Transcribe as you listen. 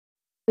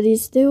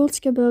Today we'll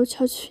talk about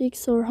how to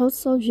fix or how to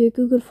solve your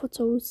Google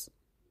Photos.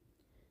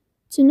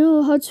 To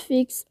know how to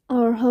fix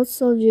or how to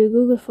solve your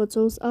Google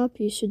Photos app,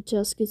 you should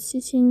just go to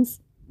Settings.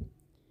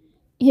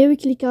 Here we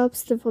click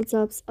Apps, Default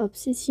Apps, App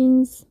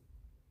Settings.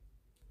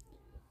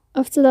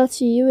 After that,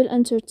 you will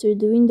enter to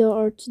the window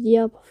or to the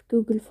app of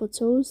Google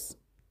Photos.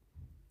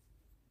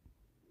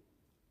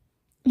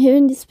 Here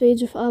in this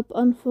page of App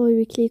Info,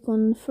 we click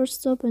on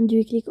First Stop and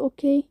we click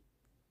OK.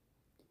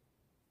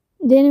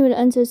 Then we will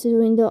enter to the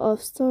window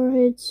of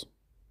Storage.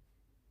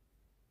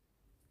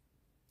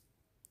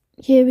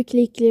 Here we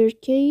click Clear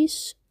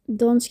Cache.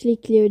 Don't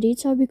click Clear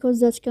Data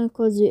because that can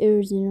cause you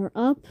errors in your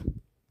app.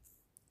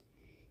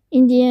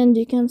 In the end,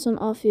 you can turn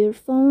off your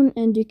phone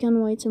and you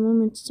can wait a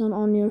moment to turn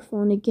on your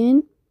phone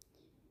again.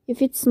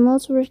 If it's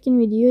not working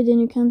with you, then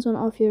you can turn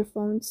off your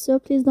phone. So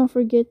please don't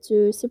forget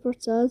to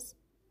support us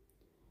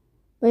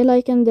by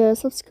like and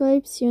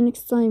subscribe. See you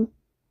next time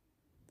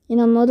in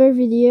another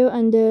video,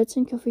 and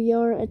thank you for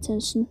your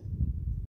attention.